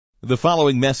The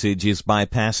following message is by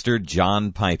Pastor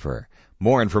John Piper.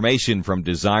 More information from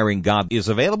Desiring God is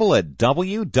available at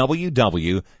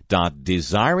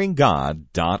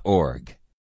www.desiringgod.org.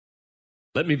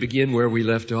 Let me begin where we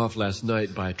left off last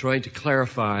night by trying to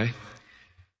clarify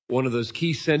one of those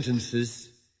key sentences,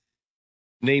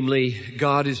 namely,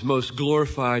 God is most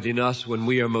glorified in us when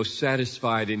we are most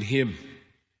satisfied in Him.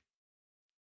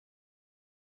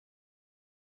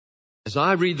 As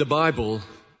I read the Bible,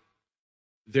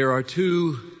 there are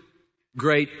two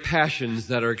great passions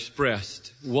that are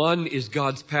expressed. One is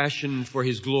God's passion for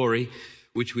His glory,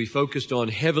 which we focused on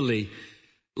heavily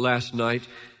last night,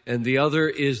 and the other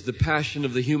is the passion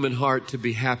of the human heart to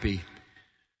be happy.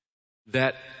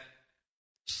 That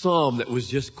psalm that was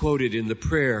just quoted in the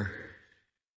prayer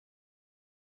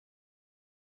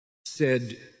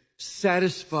said,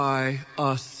 "Satisfy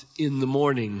us in the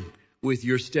morning with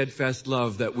your steadfast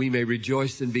love, that we may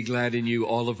rejoice and be glad in you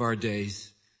all of our days."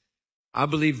 I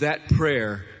believe that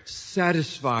prayer,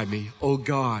 "Satisfy me, O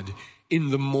God, in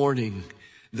the morning,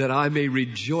 that I may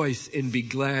rejoice and be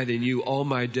glad in you all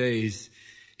my days,"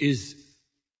 is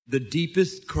the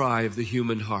deepest cry of the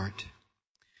human heart.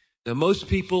 Now, most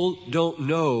people don't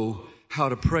know how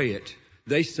to pray it.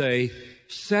 They say,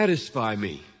 "Satisfy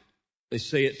me." They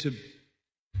say it to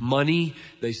money.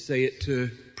 They say it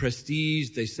to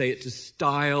prestige. They say it to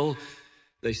style.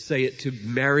 They say it to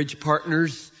marriage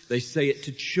partners. They say it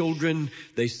to children.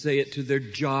 They say it to their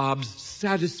jobs.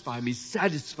 "Satisfy me,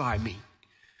 satisfy me."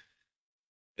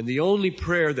 And the only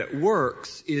prayer that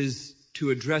works is to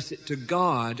address it to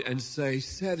God and say,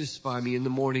 "Satisfy me in the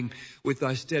morning with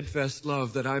thy steadfast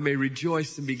love, that I may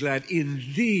rejoice and be glad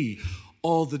in thee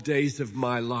all the days of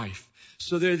my life."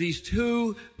 So there are these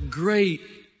two great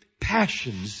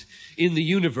passions in the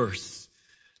universe.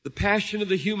 The passion of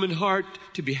the human heart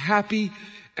to be happy,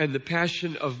 and the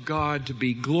passion of God to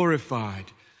be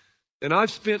glorified. And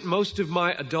I've spent most of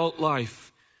my adult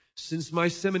life, since my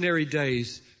seminary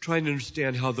days, trying to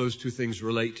understand how those two things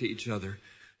relate to each other.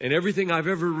 And everything I've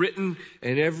ever written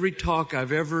and every talk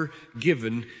I've ever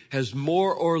given has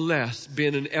more or less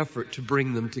been an effort to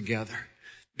bring them together,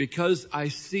 because I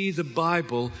see the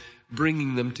Bible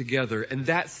bringing them together. And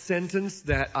that sentence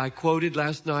that I quoted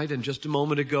last night and just a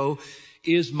moment ago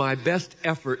is my best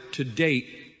effort to date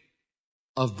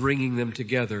of bringing them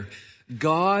together.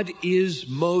 God is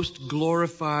most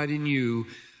glorified in you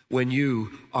when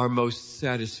you are most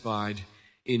satisfied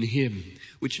in Him.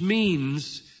 Which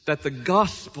means that the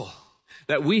gospel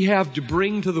that we have to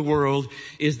bring to the world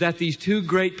is that these two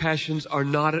great passions are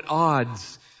not at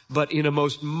odds, but in a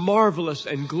most marvelous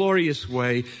and glorious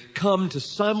way come to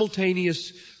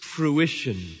simultaneous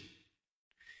fruition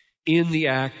in the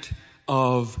act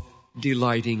of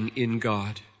delighting in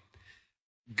God.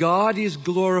 God is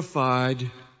glorified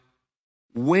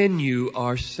when you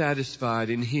are satisfied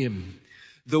in Him.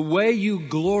 The way you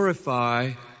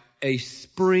glorify a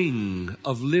spring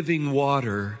of living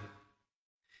water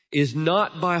is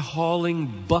not by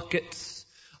hauling buckets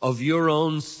of your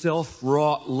own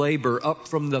self-wrought labor up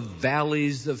from the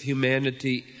valleys of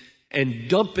humanity and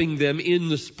dumping them in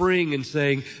the spring and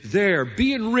saying, "There,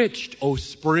 be enriched, O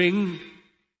spring."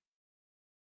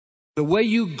 The way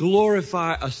you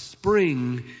glorify a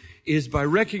spring is by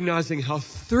recognizing how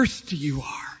thirsty you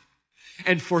are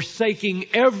and forsaking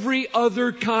every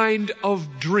other kind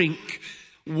of drink,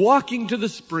 walking to the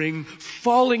spring,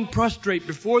 falling prostrate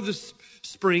before the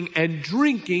spring and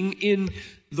drinking in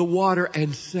the water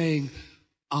and saying,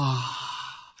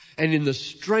 "Ah," and in the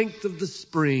strength of the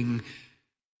spring,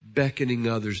 beckoning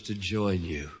others to join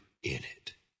you in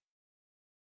it.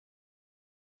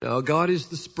 Now, God is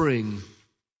the spring.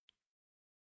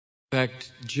 In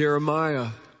fact,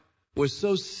 Jeremiah was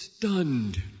so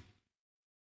stunned.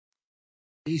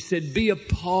 He said, "Be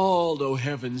appalled, O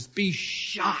heavens, be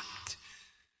shocked.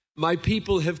 My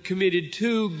people have committed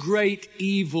two great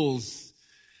evils.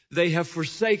 They have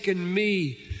forsaken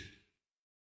me,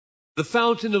 the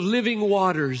fountain of living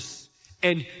waters,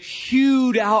 and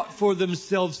hewed out for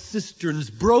themselves cisterns,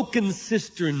 broken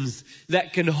cisterns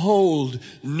that can hold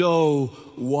no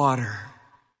water."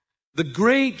 The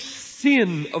great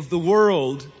sin of the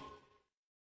world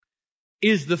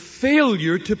is the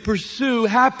failure to pursue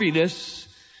happiness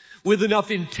with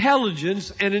enough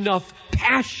intelligence and enough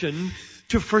passion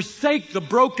to forsake the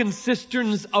broken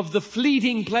cisterns of the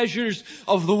fleeting pleasures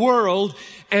of the world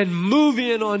and move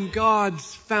in on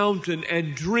God's fountain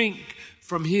and drink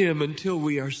from Him until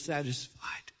we are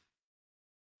satisfied.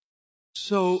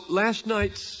 So last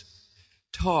night's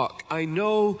talk, I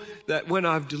know that when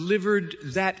I've delivered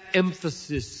that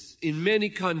emphasis in many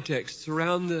contexts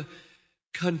around the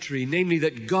country, namely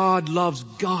that God loves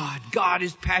God. God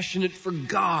is passionate for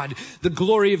God. The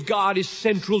glory of God is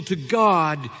central to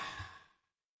God,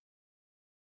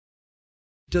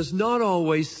 does not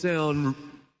always sound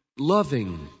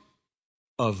loving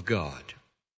of God.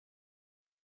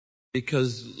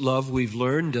 Because love, we've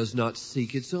learned, does not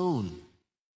seek its own.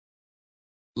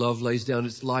 Love lays down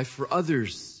its life for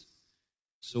others.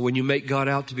 So when you make God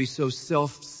out to be so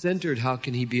self-centered, how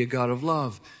can He be a God of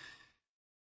love?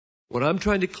 What I'm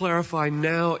trying to clarify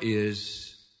now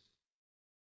is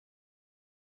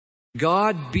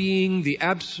God being the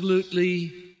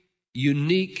absolutely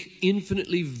unique,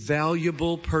 infinitely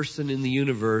valuable person in the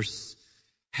universe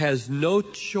has no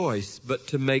choice but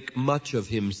to make much of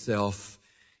Himself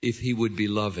if He would be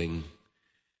loving.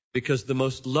 Because the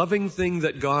most loving thing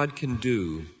that God can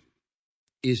do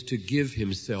is to give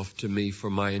Himself to me for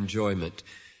my enjoyment.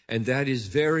 And that is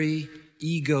very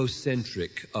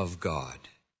egocentric of God,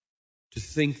 to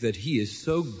think that He is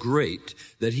so great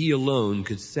that He alone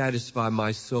could satisfy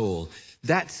my soul.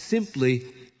 That's simply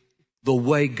the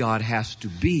way God has to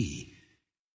be,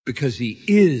 because He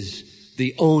is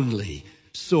the only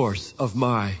source of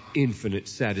my infinite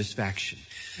satisfaction.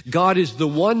 God is the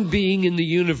one being in the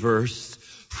universe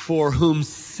for whom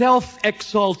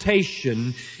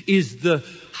self-exaltation is the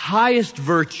highest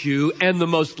virtue and the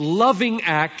most loving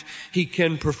act He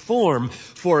can perform.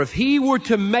 For if He were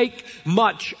to make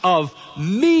much of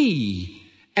me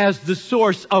as the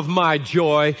source of my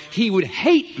joy, He would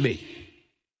hate me.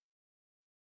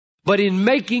 But in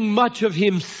making much of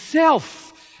Himself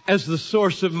as the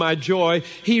source of my joy,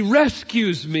 He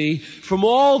rescues me from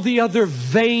all the other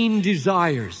vain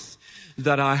desires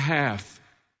that I have.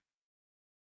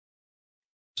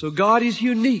 So God is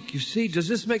unique. You see, does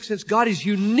this make sense? God is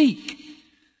unique.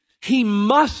 He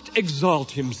must exalt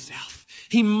Himself.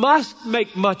 He must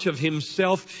make much of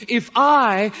Himself if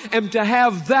I am to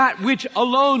have that which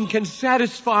alone can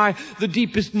satisfy the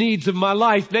deepest needs of my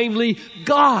life, namely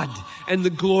God and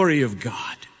the glory of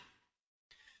God.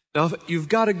 Now, you've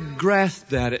got to grasp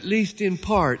that, at least in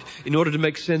part, in order to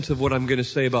make sense of what I'm going to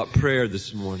say about prayer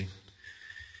this morning.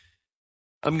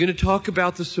 I'm going to talk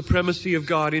about the supremacy of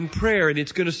God in prayer, and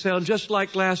it's going to sound just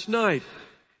like last night.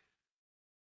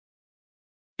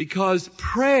 Because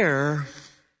prayer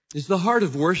is the heart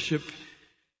of worship,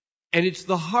 and it's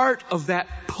the heart of that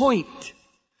point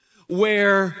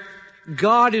where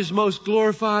God is most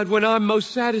glorified when I'm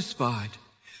most satisfied.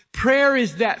 Prayer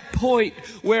is that point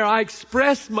where I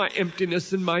express my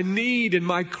emptiness and my need and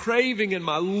my craving and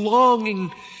my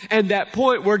longing, and that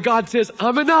point where God says,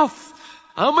 I'm enough.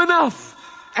 I'm enough.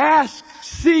 Ask,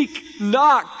 seek,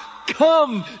 knock,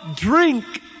 come, drink.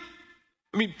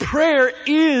 I mean, prayer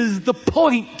is the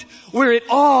point where it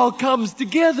all comes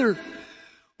together,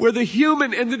 where the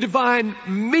human and the divine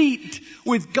meet,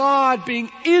 with God being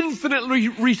infinitely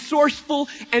resourceful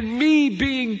and me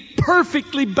being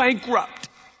perfectly bankrupt.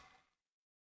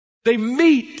 They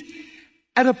meet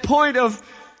at a point of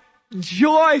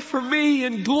joy for me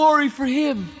and glory for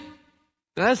Him.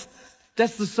 That's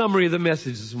the summary of the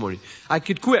message this morning. I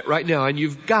could quit right now, and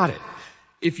you've got it.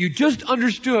 If you just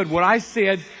understood what I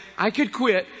said, I could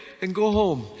quit and go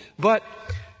home. But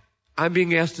I'm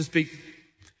being asked to speak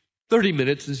 30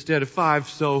 minutes instead of 5,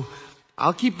 so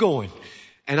I'll keep going.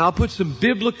 And I'll put some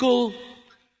biblical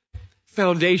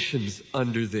foundations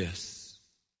under this.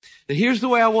 Now, here's the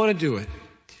way I want to do it.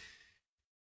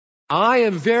 I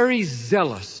am very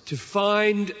zealous to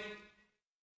find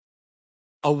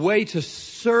a way to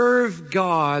serve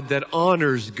God that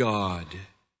honors God.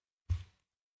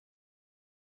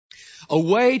 A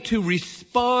way to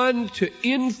respond to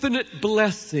infinite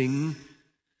blessing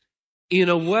in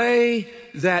a way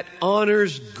that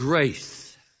honors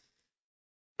grace.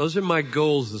 Those are my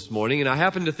goals this morning, and I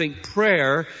happen to think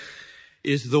prayer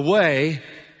is the way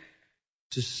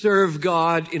to serve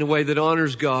God in a way that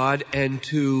honors God and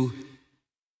to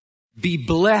be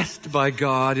blessed by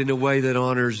God in a way that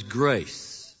honors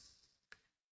grace.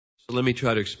 So let me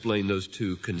try to explain those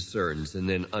two concerns and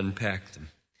then unpack them.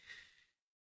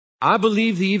 I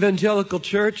believe the evangelical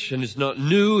church, and it's not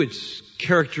new, it's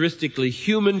characteristically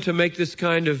human to make this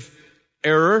kind of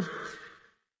error,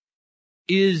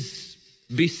 is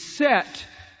beset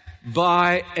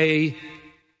by a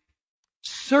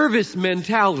service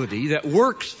mentality that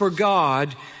works for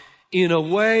God in a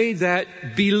way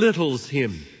that belittles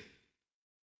Him.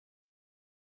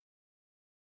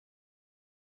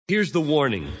 Here's the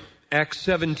warning, Acts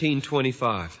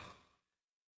 17:25.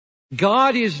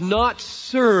 God is not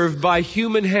served by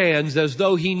human hands as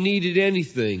though He needed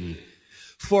anything,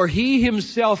 for He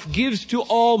Himself gives to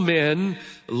all men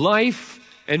life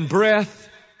and breath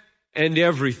and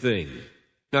everything.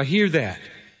 Now hear that.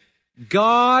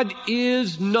 God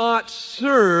is not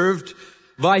served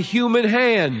by human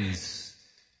hands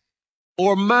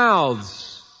or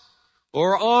mouths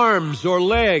or arms or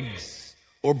legs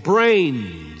or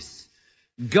brains.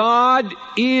 God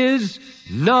is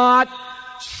not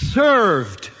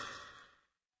served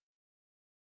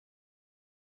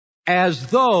as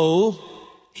though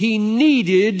He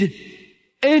needed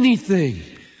anything.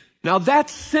 Now that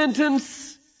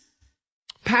sentence,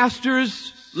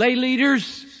 pastors, lay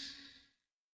leaders,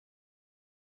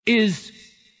 is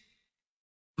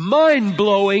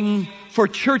mind-blowing for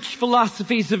church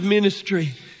philosophies of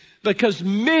ministry, because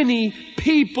many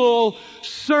people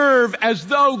serve as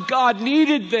though God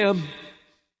needed them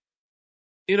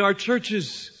in our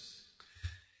churches.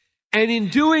 And in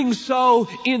doing so,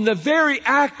 in the very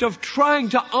act of trying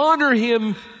to honor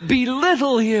Him,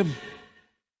 belittle Him.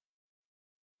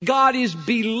 God is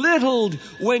belittled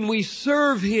when we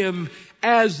serve Him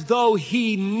as though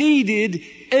He needed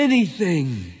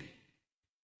anything.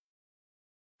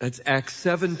 That's Acts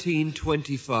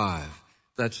 17:25.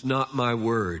 That's not my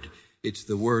word. It's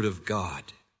the word of God.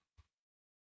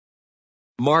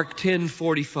 Mark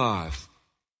 10:45.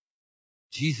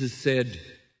 Jesus said,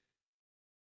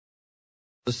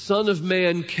 "The Son of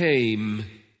Man came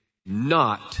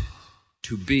not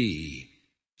to be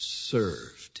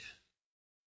served."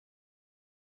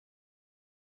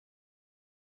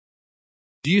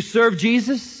 Do you serve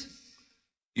Jesus?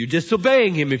 You're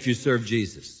disobeying Him if you serve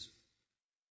Jesus.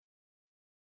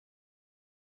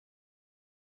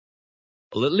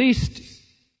 Well, at least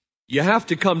you have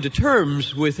to come to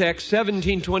terms with Acts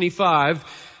 17:25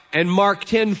 and Mark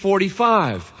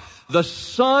 10:45. The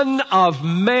Son of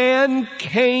Man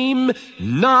came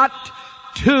not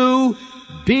to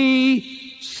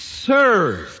be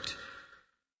served.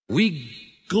 We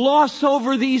gloss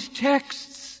over these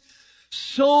texts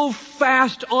so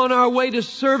fast on our way to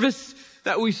service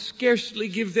that we scarcely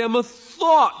give them a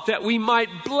thought, that we might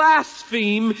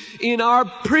blaspheme in our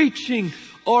preaching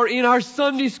or in our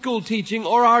Sunday school teaching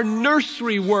or our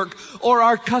nursery work or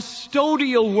our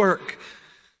custodial work.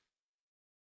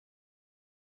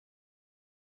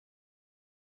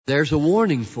 There's a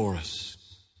warning for us.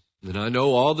 And I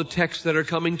know all the texts that are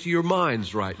coming to your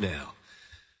minds right now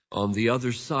on the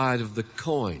other side of the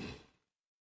coin.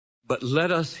 But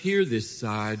let us hear this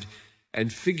side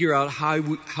and figure out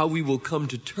how we will come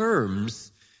to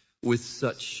terms with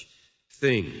such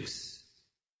things.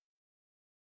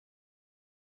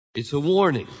 It's a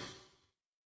warning.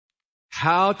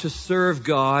 How to serve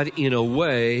God in a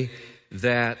way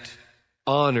that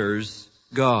honors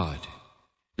God.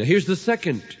 Now here's the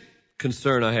second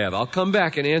concern I have. I'll come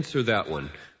back and answer that one,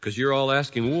 because you're all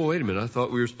asking, whoa, wait a minute, I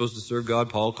thought we were supposed to serve God.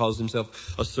 Paul calls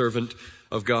himself a servant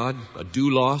of God, a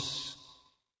doulos.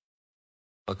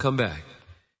 I'll come back.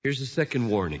 Here's the second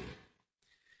warning.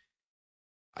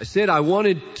 I said I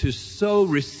wanted to so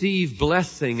receive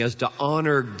blessing as to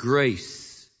honor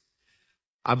grace.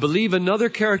 I believe another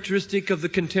characteristic of the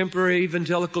contemporary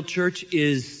evangelical church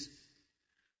is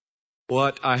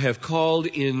what I have called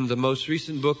in the most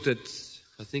recent book that's,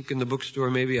 I think in the bookstore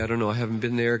maybe, I don't know, I haven't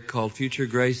been there, called Future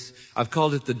Grace. I've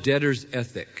called it the debtor's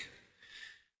ethic.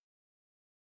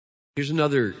 Here's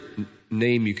another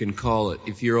name you can call it.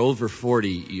 If you're over 40,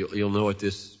 you'll know what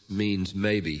this means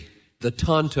maybe. The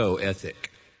Tonto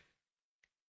ethic.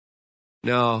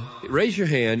 Now, raise your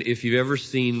hand if you've ever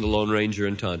seen The Lone Ranger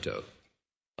and Tonto.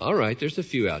 All right, there's a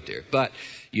few out there. But,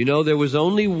 you know, there was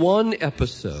only one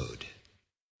episode.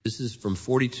 This is from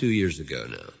 42 years ago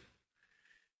now.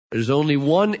 There's only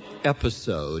one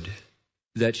episode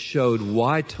that showed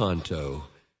why Tonto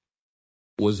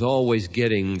was always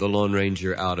getting the Lone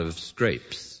Ranger out of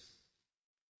scrapes.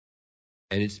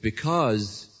 And it's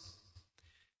because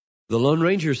the Lone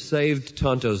Ranger saved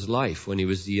Tonto's life when he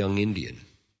was a young Indian.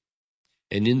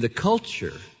 And in the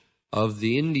culture of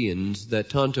the Indians that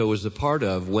Tonto was a part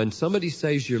of, when somebody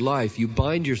saves your life, you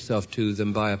bind yourself to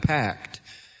them by a pact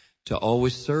to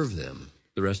always serve them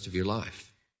the rest of your life.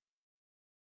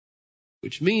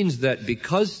 Which means that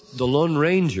because the Lone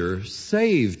Ranger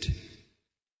saved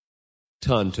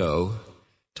Tonto,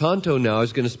 Tonto now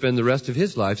is going to spend the rest of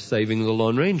his life saving the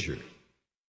Lone Ranger.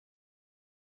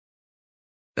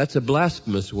 That's a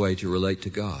blasphemous way to relate to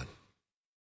God.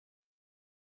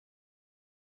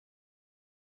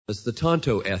 That's the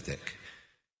Tonto ethic.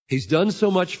 He's done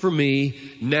so much for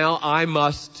me, now I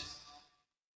must.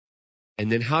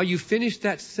 And then how you finish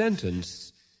that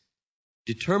sentence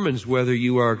determines whether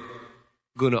you are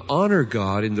going to honor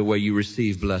God in the way you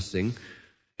receive blessing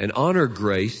and honor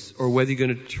grace, or whether you're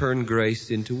going to turn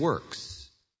grace into works.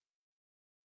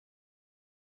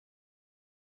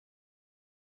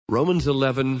 Romans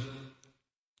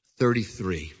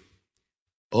 11:33.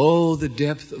 Oh, the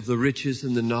depth of the riches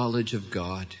and the knowledge of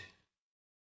God.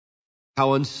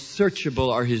 How unsearchable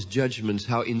are his judgments,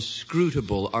 how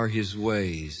inscrutable are his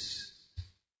ways.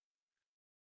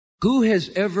 Who has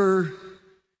ever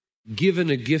given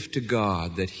a gift to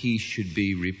God that he should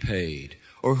be repaid?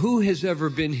 Or who has ever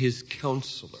been his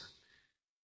counselor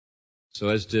so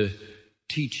as to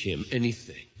teach him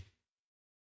anything?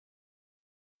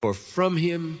 For from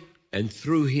him and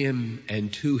through him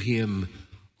and to him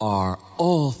are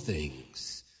all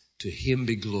things. To him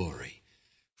be glory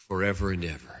forever and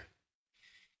ever.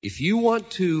 If you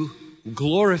want to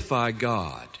glorify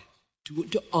God,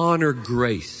 to honor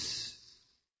grace,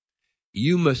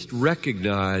 you must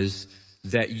recognize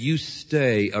that you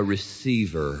stay a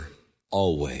receiver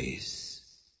always.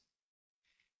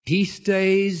 He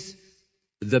stays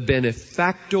the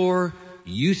benefactor,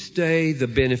 you stay the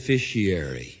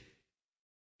beneficiary.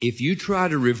 If you try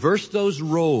to reverse those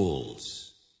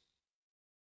roles,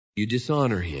 you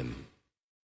dishonor him.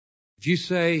 If you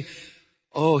say,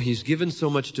 oh, he's given so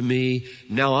much to me,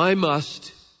 now I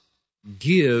must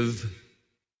give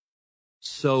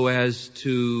so as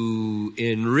to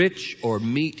enrich or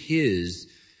meet his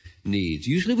needs.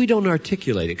 Usually we don't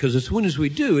articulate it, because as soon as we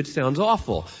do, it sounds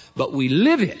awful. But we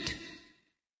live it.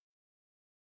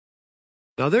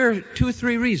 Now there are 2 or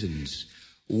 3 reasons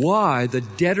why the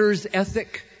debtor's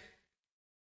ethic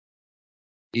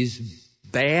is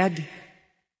bad.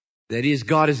 That is,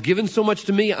 God has given so much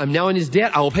to me, I'm now in his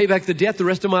debt, I will pay back the debt the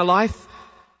rest of my life.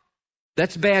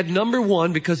 That's bad, number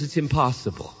 1, because it's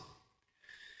impossible.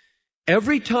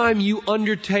 Every time you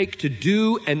undertake to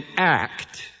do an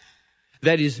act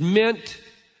that is meant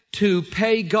to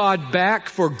pay God back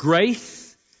for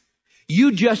grace,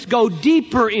 you just go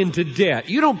deeper into debt.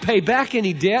 You don't pay back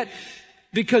any debt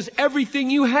because everything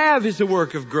you have is a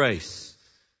work of grace.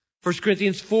 1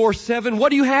 Corinthians 4:7, what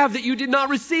do you have that you did not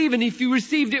receive? And if you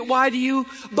received it, why do you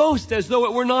boast as though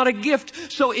it were not a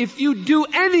gift? So if you do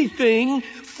anything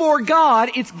for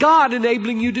God, it's God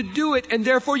enabling you to do it, and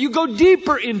therefore you go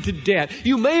deeper into debt.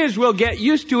 You may as well get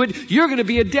used to it. You're going to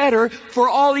be a debtor for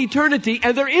all eternity,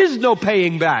 and there is no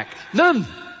paying back. None.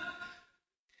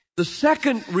 The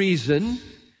second reason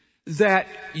that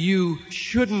you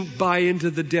shouldn't buy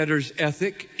into the debtor's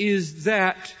ethic is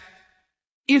that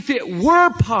if it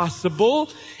were possible,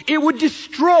 it would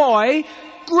destroy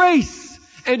grace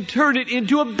and turn it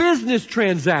into a business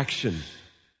transaction.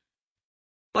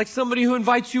 Like somebody who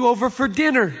invites you over for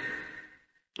dinner.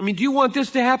 I mean, do you want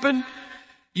this to happen?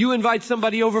 You invite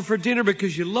somebody over for dinner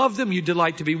because you love them, you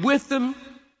delight to be with them,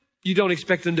 you don't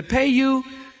expect them to pay you.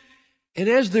 And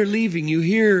as they're leaving, you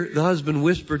hear the husband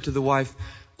whisper to the wife,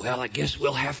 well, I guess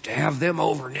we'll have to have them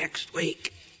over next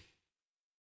week.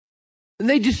 And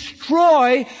they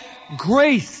destroy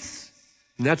grace.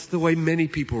 And that's the way many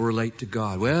people relate to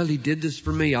God. Well, he did this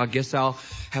for me. I guess I'll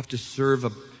have to serve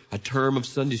a term of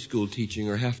Sunday school teaching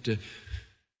or have to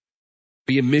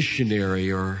be a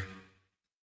missionary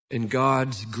and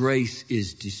God's grace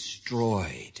is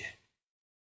destroyed.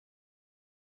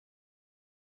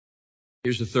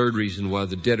 Here's the third reason why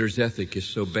the debtor's ethic is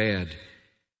so bad.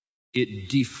 It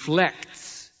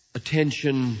deflects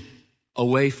attention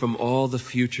away from all the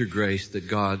future grace that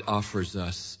God offers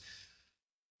us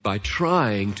by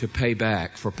trying to pay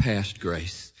back for past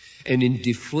grace. And in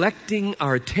deflecting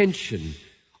our attention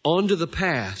onto the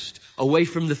past, away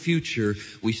from the future,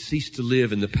 we cease to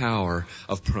live in the power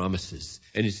of promises.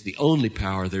 And it's the only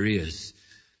power there is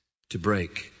to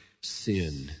break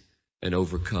sin and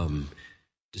overcome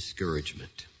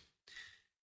discouragement.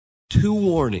 2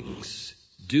 warnings.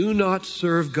 Do not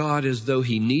serve God as though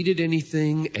he needed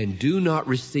anything, and do not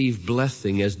receive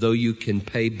blessing as though you can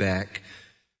pay back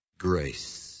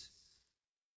grace.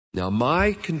 Now,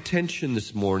 my contention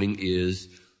this morning is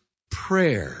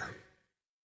prayer,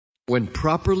 when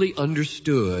properly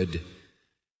understood,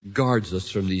 guards us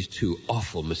from these 2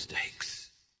 awful mistakes.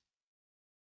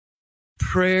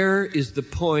 Prayer is the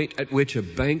point at which a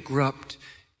bankrupt,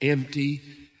 empty,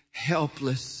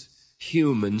 helpless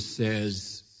human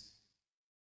says,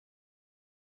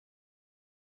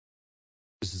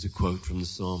 this is a quote from the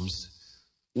Psalms,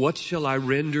 what shall I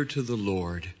render to the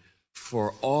Lord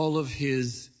for all of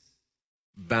his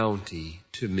bounty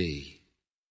to me?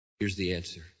 Here's the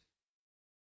answer.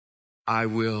 I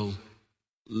will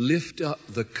lift up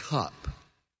the cup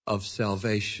of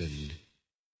salvation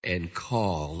and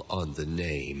call on the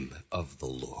name of the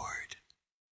Lord.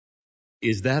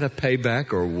 Is that a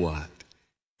payback or what?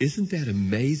 Isn't that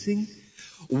amazing?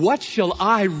 What shall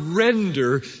I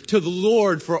render to the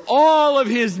Lord for all of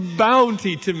his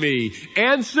bounty to me?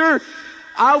 Answer,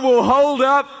 I will hold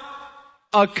up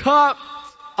a cup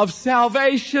of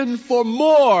salvation for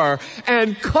more,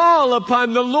 and call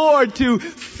upon the Lord to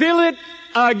fill it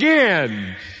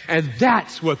again. And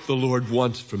that's what the Lord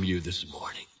wants from you this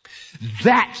morning.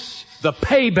 That's the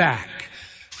payback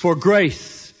for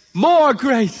grace. More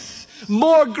grace.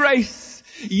 More grace.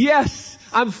 Yes,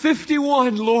 I'm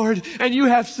 51, Lord, and you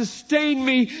have sustained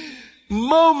me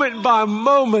moment by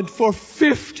moment for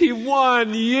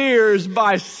 51 years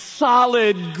by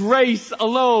solid grace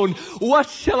alone. What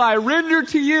shall I render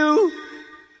to you?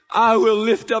 I will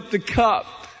lift up the cup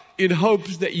in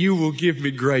hopes that you will give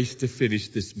me grace to finish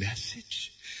this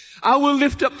message. I will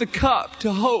lift up the cup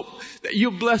to hope that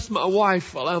you'll bless my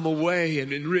wife while I'm away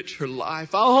and enrich her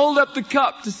life. I'll hold up the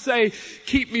cup to say,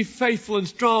 keep me faithful and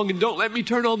strong, and don't let me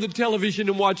turn on the television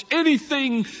and watch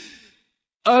anything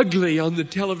ugly on the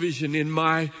television in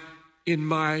my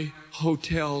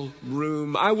hotel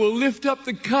room. I will lift up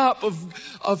the cup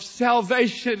of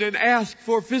salvation and ask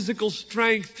for physical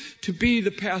strength to be the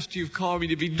pastor you've called me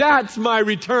to be. That's my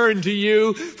return to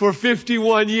you for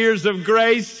 51 years of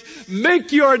grace.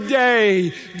 Make your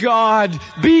day, God.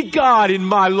 Be God in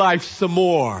my life some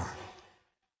more.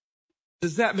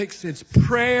 Does that make sense?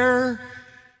 Prayer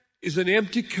is an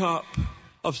empty cup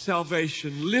of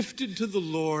salvation lifted to the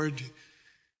Lord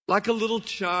like a little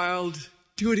child.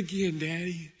 Do it again,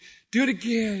 Daddy. Do it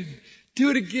again. Do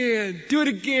it again. Do it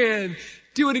again.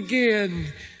 Do it again.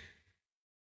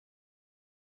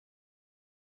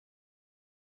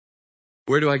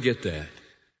 Where do I get that?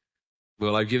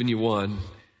 Well, I've given you one.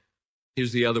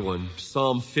 Here's the other one.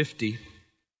 Psalm 50,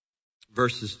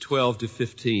 verses 12 to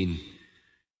 15.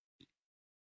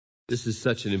 This is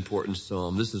such an important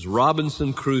psalm. This is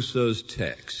Robinson Crusoe's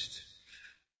text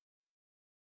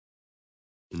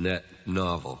in that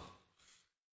novel.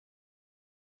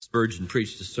 Spurgeon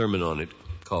preached a sermon on it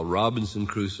called Robinson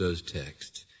Crusoe's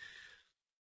Text.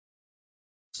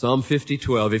 Psalm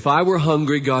 50:12. If I were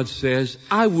hungry, God says,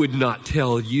 I would not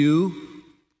tell you.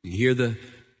 You hear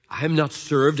I am not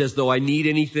served as though I need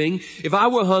anything. If I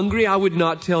were hungry, I would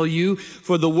not tell you,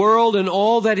 for the world and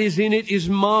all that is in it is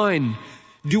mine.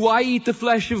 Do I eat the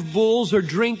flesh of bulls or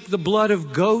drink the blood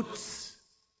of goats?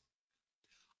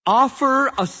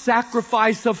 Offer a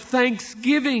sacrifice of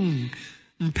thanksgiving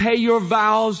and pay your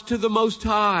vows to the Most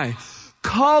High.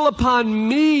 Call upon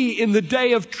me in the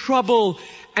day of trouble,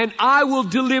 and I will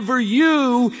deliver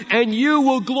you, and you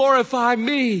will glorify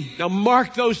me. Now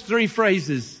mark those three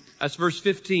phrases. That's verse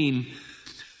 15.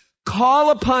 Call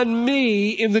upon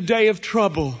me in the day of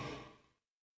trouble.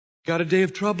 Got a day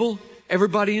of trouble?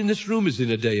 Everybody in this room is in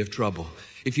a day of trouble.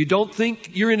 If you don't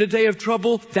think you're in a day of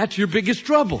trouble, that's your biggest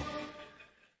trouble.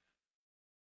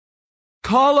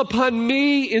 Call upon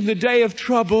me in the day of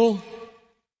trouble.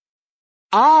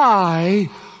 I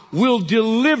will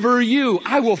deliver you.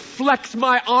 I will flex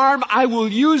my arm. I will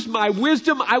use my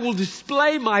wisdom. I will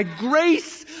display my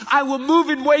grace. I will move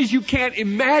in ways you can't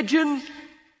imagine.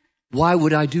 Why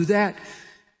would I do that?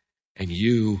 And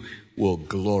you will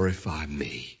glorify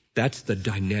me. That's the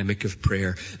dynamic of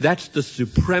prayer. That's the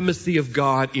supremacy of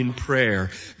God in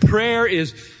prayer. Prayer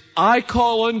is, I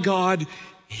call on God.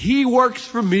 He works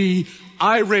for me.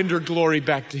 I render glory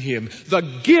back to Him. The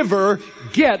giver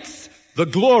gets the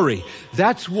glory.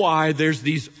 That's why there's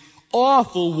these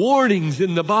awful warnings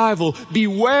in the Bible.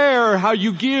 Beware how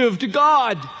you give to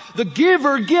God. The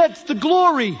giver gets the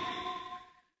glory.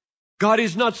 God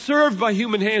is not served by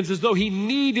human hands as though He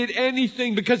needed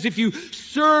anything, because if you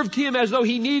served Him as though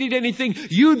He needed anything,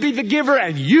 you'd be the giver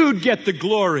and you'd get the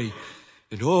glory.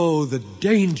 And oh, the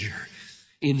danger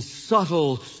in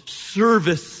subtle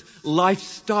service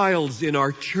lifestyles in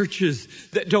our churches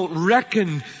that don't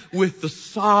reckon with the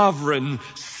sovereign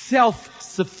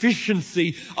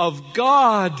self-sufficiency of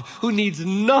God, who needs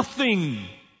nothing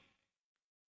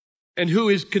and who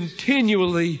is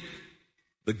continually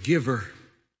the giver.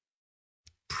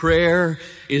 Prayer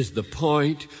is the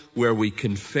point where we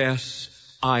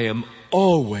confess, I am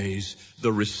always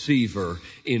the receiver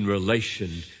in relation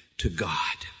to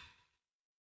God,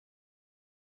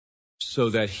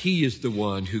 so that He is the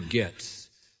one who gets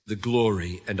the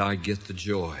glory and I get the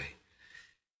joy.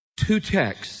 Two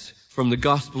texts from the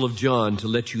Gospel of John to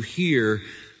let you hear.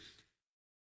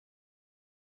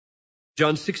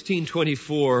 John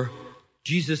 16:24,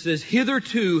 Jesus says,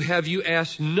 hitherto have you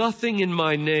asked nothing in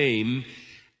my name.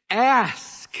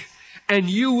 Ask, and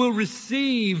you will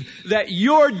receive, that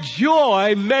your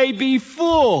joy may be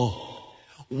full.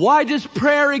 Why does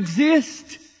prayer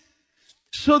exist?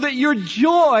 So that your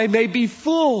joy may be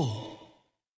full.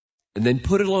 And then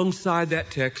put alongside that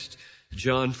text,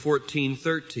 John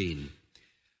 14:13.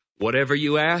 Whatever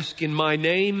you ask in my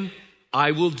name,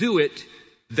 I will do it,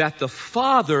 that the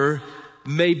Father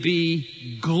may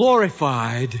be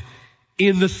glorified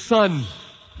in the Son.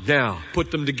 Now,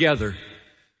 put them together.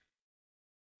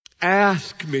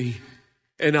 Ask me,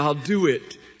 and I'll do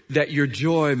it, that your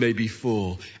joy may be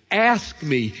full. Ask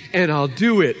me, and I'll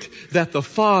do it, that the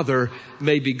Father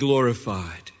may be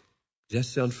glorified. Does that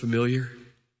sound familiar?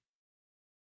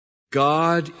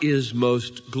 God is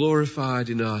most glorified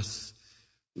in us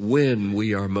when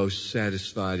we are most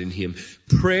satisfied in Him.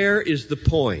 Prayer is the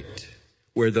point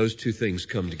where those two things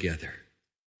come together.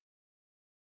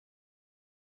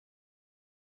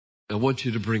 I want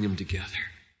you to bring them together.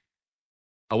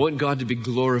 I want God to be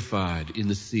glorified in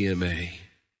the CMA.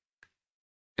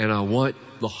 And I want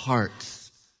the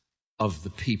hearts of the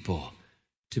people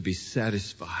to be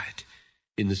satisfied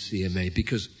in the CMA,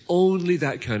 because only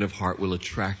that kind of heart will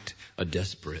attract a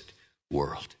desperate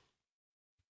world.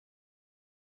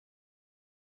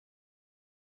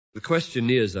 The question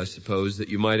is, I suppose, that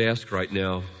you might ask right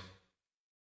now,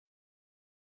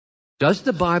 does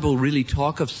the Bible really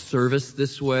talk of service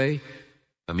this way?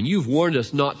 I mean, you've warned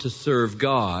us not to serve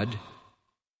God,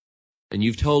 and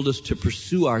you've told us to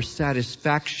pursue our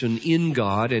satisfaction in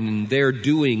God, and in their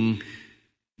doing,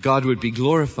 God would be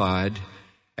glorified,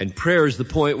 and prayer is the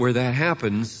point where that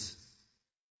happens.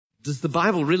 Does the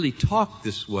Bible really talk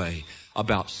this way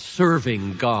about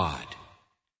serving God?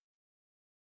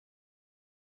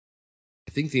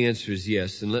 I think the answer is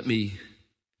yes, and let me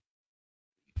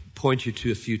point you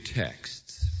to a few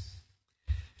texts.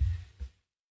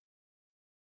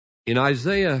 In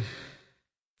Isaiah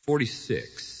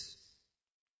 46,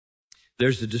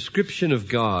 there's a description of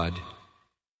God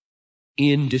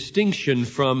in distinction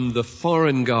from the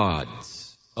foreign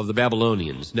gods of the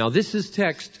Babylonians. Now, this is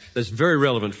text that's very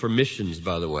relevant for missions,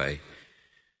 by the way,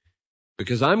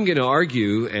 because I'm going to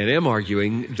argue, and am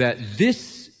arguing, that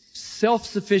this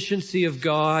self-sufficiency of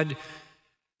God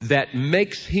that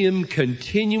makes Him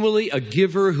continually a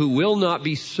giver who will not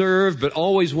be served but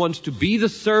always wants to be the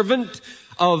servant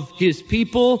of His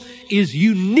people is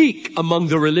unique among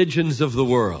the religions of the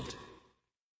world.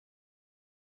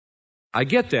 I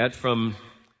get that from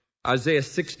Isaiah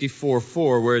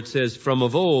 64:4, where it says, "From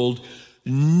of old,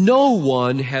 no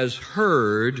one has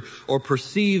heard or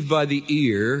perceived by the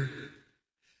ear,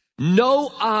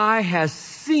 no eye has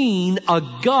seen a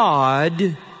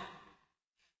God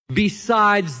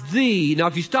besides thee." Now,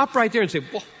 if you stop right there and say,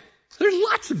 well, there's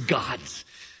lots of gods.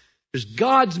 There's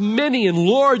gods many and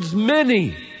lords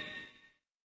many.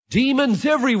 Demons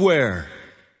everywhere.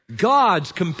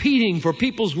 Gods competing for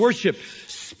people's worship.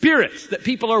 Spirits that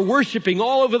people are worshiping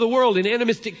all over the world in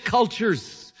animistic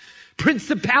cultures.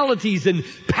 Principalities and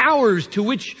powers to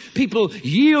which people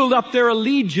yield up their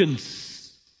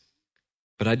allegiance.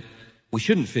 But we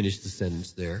shouldn't finish the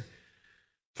sentence there.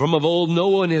 From of old, no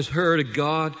one has heard a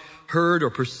God, heard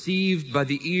or perceived by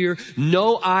the ear.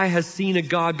 No eye has seen a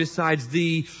God besides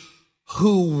thee,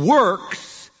 who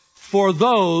works for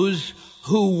those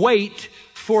who wait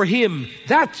for Him.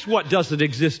 That's what doesn't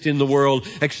exist in the world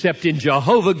except in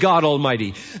Jehovah God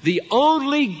Almighty. The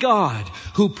only God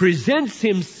who presents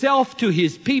Himself to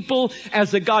His people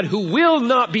as a God who will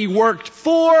not be worked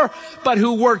for, but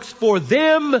who works for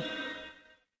them,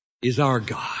 is our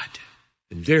God.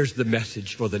 And there's the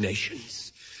message for the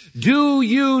nations. Do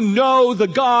you know the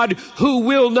God who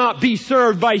will not be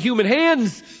served by human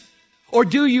hands? Or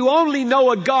do you only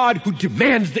know a God who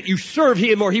demands that you serve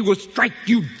Him or He will strike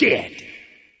you dead?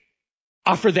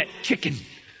 Offer that chicken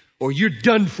or you're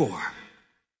done for.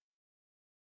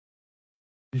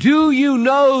 Do you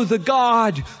know the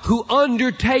God who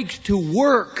undertakes to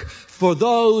work for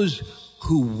those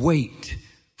who wait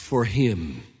for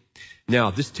Him? Now,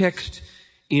 this text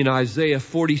in Isaiah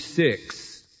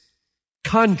 46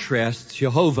 contrasts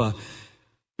Jehovah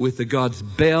with the gods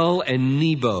Bel and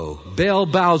Nebo. Bel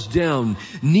bows down,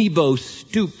 Nebo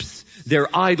stoops. Their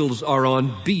idols are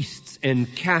on beasts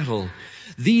and cattle.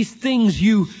 These things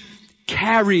you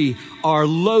carry are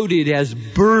loaded as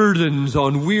burdens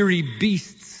on weary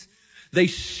beasts. They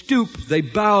stoop, they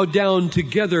bow down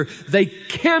together. They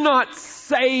cannot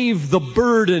save the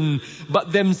burden,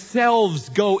 but themselves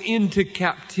go into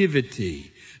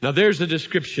captivity. Now there's a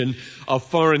description of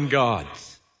foreign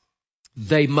gods.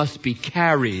 They must be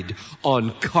carried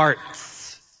on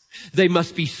carts. They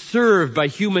must be served by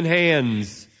human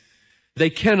hands. They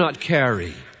cannot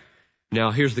carry.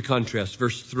 Now here's the contrast,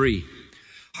 verse 3.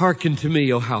 Hearken to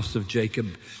me, O house of Jacob,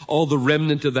 all the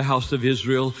remnant of the house of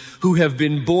Israel, who have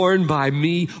been born by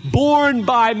me,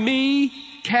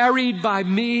 carried by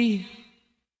me.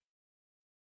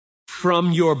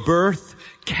 From your birth,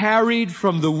 carried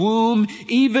from the womb,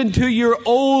 even to your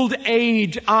old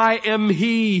age, I am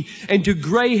He, and to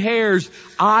gray hairs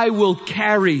I will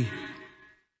carry.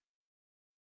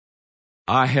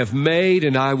 I have made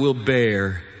and I will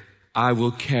bear. I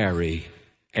will carry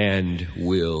and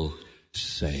will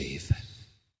save.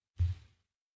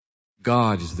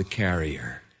 God is the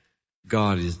carrier.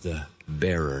 God is the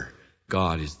bearer.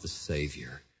 God is the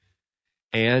Savior.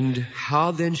 And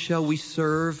how then shall we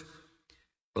serve?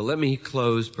 Well, let me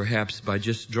close perhaps by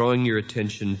just drawing your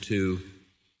attention to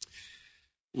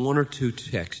one or two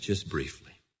texts just briefly.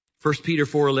 1 Peter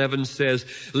 4:11 says,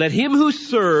 let him who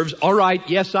serves, all right,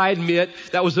 yes, I admit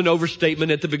that was an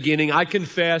overstatement at the beginning. I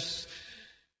confess.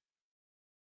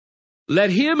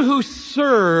 Let him who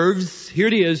serves, here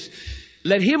it is,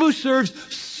 let him who serves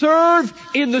serve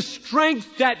in the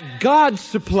strength that God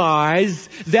supplies,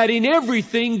 that in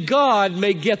everything God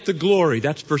may get the glory.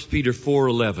 That's 1 Peter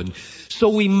 4:11. So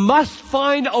we must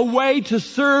find a way to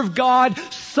serve God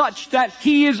such that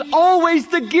He is always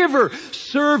the giver.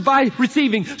 Serve by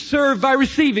receiving, serve by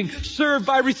receiving, serve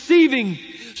by receiving.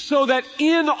 So that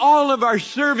in all of our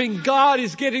serving, God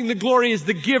is getting the glory as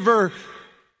the giver.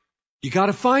 You got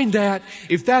to find that.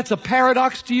 If that's a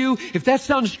paradox to you, if that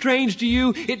sounds strange to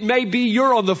you, it may be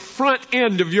you're on the front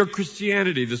end of your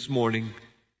Christianity this morning.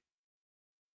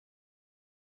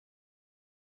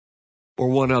 Or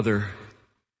one other.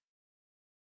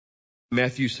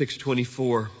 Matthew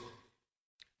 6:24.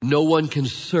 No one can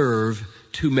serve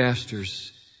two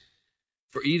masters,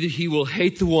 for either he will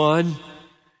hate the one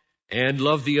and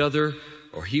love the other,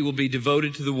 or he will be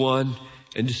devoted to the one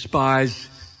and despise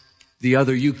the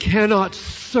other. You cannot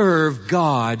serve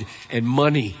God and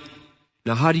money.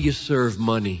 Now, how do you serve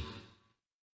money?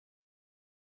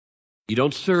 You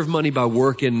don't serve money by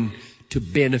working to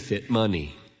benefit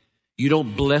money. You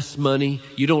don't bless money.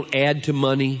 You don't add to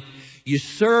money. You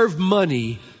serve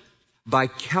money by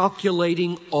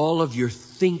calculating all of your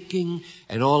thinking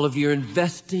and all of your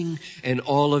investing and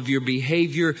all of your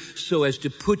behavior so as to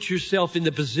put yourself in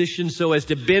the position so as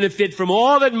to benefit from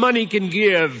all that money can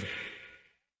give.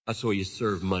 That's why you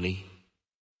serve money.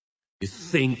 You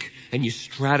think and you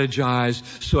strategize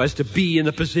so as to be in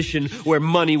the position where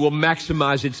money will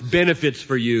maximize its benefits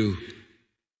for you.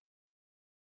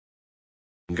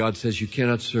 And God says you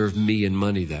cannot serve me and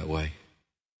money that way.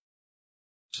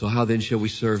 So how then shall we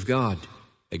serve God?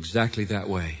 Exactly that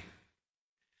way.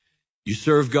 You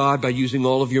serve God by using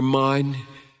all of your mind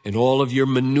and all of your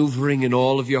maneuvering and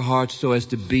all of your heart so as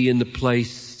to be in the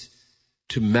place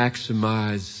to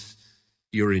maximize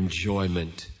your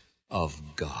enjoyment of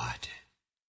God.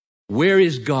 Where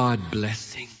is God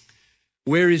blessing?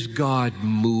 Where is God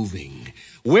moving?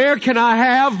 Where can I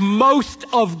have most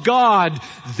of God?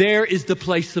 There is the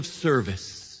place of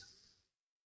service.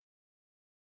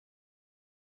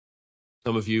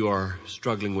 Some of you are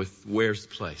struggling with where's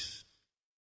the place.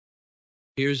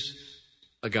 Here's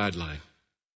a guideline.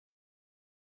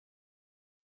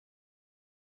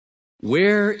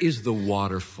 Where is the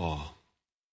waterfall?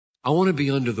 I want to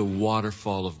be under the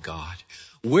waterfall of God.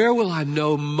 Where will I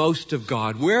know most of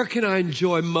God? Where can I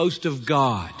enjoy most of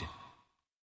God?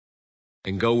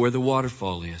 And go where the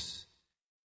waterfall is.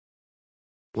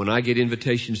 When I get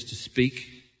invitations to speak,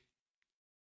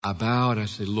 I bow and I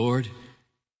say, Lord,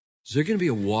 is there going to be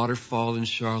a waterfall in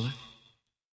Charlotte?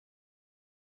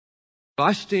 If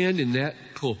I stand in that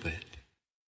pulpit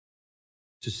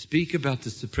to speak about the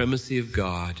supremacy of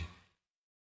God,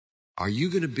 are you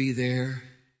going to be there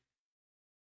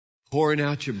pouring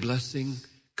out your blessing?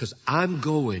 Because I'm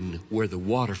going where the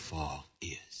waterfall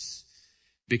is.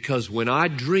 Because when I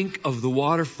drink of the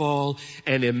waterfall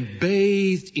and am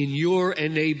bathed in your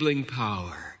enabling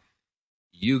power,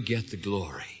 you get the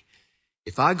glory.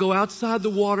 If I go outside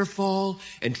the waterfall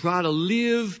and try to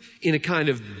live in a kind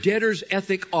of debtor's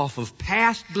ethic off of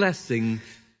past blessing,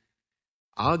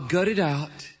 I'll gut it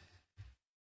out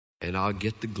and I'll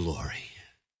get the glory.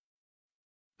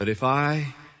 But if I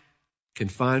can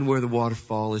find where the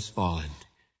waterfall is fallen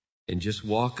and just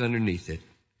walk underneath it,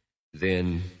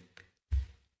 then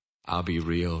I'll be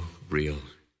real, real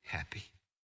happy.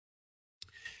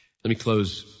 Let me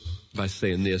close by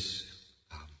saying this.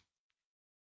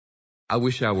 I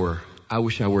wish I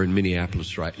were in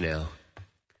Minneapolis right now.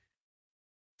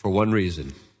 For one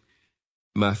reason.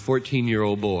 My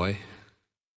 14-year-old boy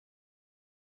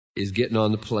is getting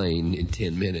on the plane in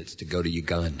 10 minutes to go to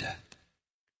Uganda.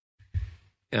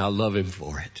 And I love him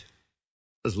for it.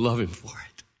 I just love him for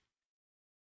it.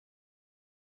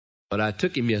 But I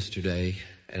took him yesterday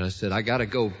and I said, I got to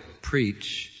go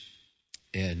preach.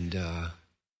 And I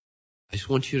just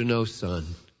want you to know, son,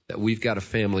 that we've got a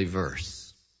family verse.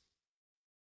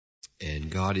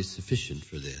 And God is sufficient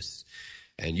for this.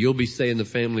 And you'll be saying the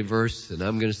family verse, and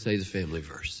I'm going to say the family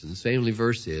verse. And the family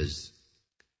verse is,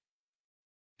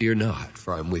 fear not,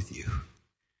 for I'm with you.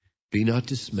 Be not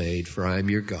dismayed, for I am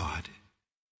your God.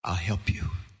 I'll help you.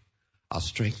 I'll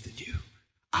strengthen you.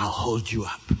 I'll hold you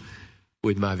up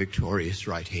with my victorious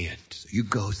right hand. So you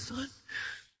go, son,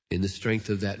 in the strength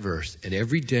of that verse. And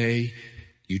every day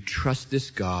you trust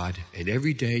this God, and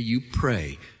every day you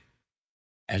pray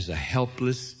as a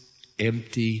helpless,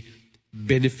 empty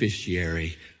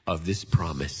beneficiary of this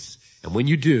promise. And when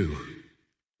you do,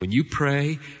 when you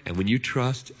pray and when you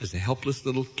trust as a helpless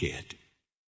little kid,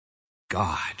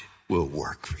 God will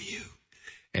work for you.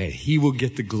 And He will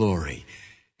get the glory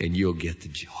and you'll get the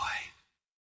joy.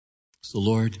 So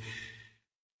Lord,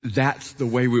 that's the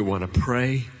way we want to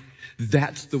pray.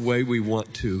 That's the way we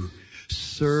want to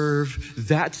serve.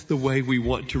 That's the way we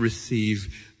want to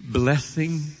receive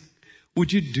blessing.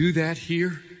 Would you do that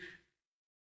here?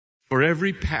 For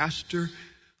every pastor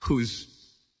who's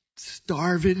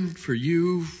starving for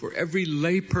you, for every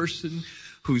lay person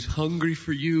who's hungry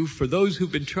for you, for those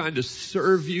who've been trying to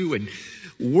serve you and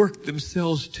work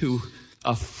themselves to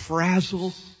a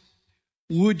frazzle,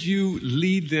 would you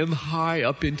lead them high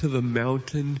up into the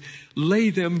mountain, lay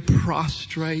them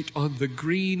prostrate on the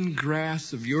green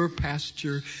grass of your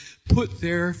pasture, put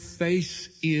their face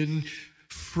in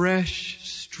fresh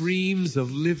streams of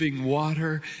living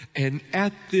water, and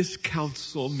at this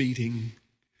council meeting,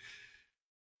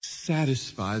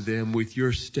 satisfy them with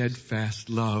your steadfast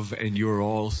love and your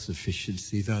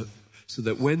all-sufficiency, so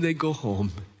that when they go home,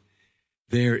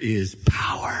 there is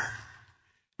power,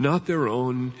 not their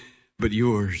own, but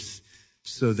yours,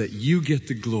 so that you get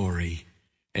the glory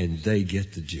and they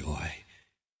get the joy.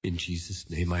 In Jesus'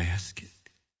 name I ask it.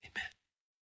 Amen.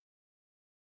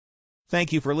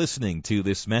 Thank you for listening to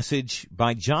this message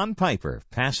by John Piper,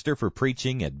 pastor for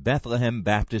preaching at Bethlehem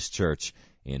Baptist Church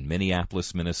in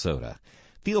Minneapolis, Minnesota.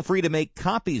 Feel free to make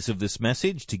copies of this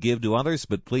message to give to others,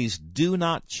 but please do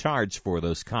not charge for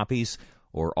those copies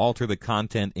or alter the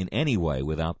content in any way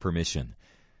without permission.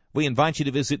 We invite you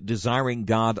to visit Desiring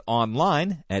God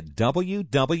online at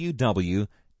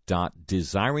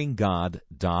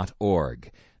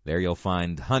www.desiringgod.org. There you'll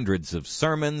find hundreds of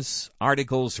sermons,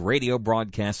 articles, radio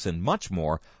broadcasts, and much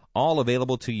more, all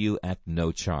available to you at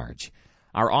no charge.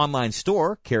 Our online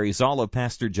store carries all of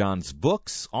Pastor John's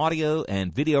books, audio,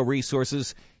 and video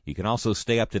resources. You can also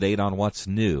stay up to date on what's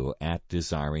new at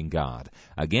Desiring God.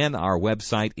 Again, our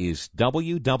website is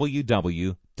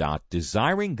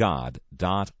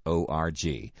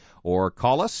www.desiringgod.org. Or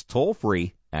call us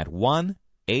toll-free at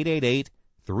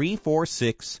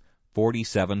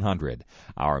 1-888-346-4700.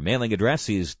 Our mailing address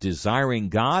is Desiring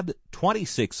God,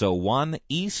 2601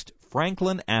 East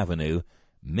Franklin Avenue,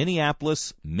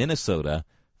 Minneapolis, Minnesota,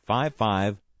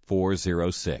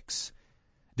 55406.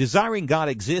 Desiring God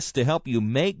exists to help you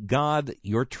make God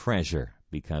your treasure,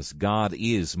 because God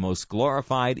is most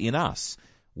glorified in us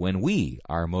when we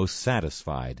are most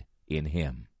satisfied in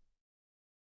Him.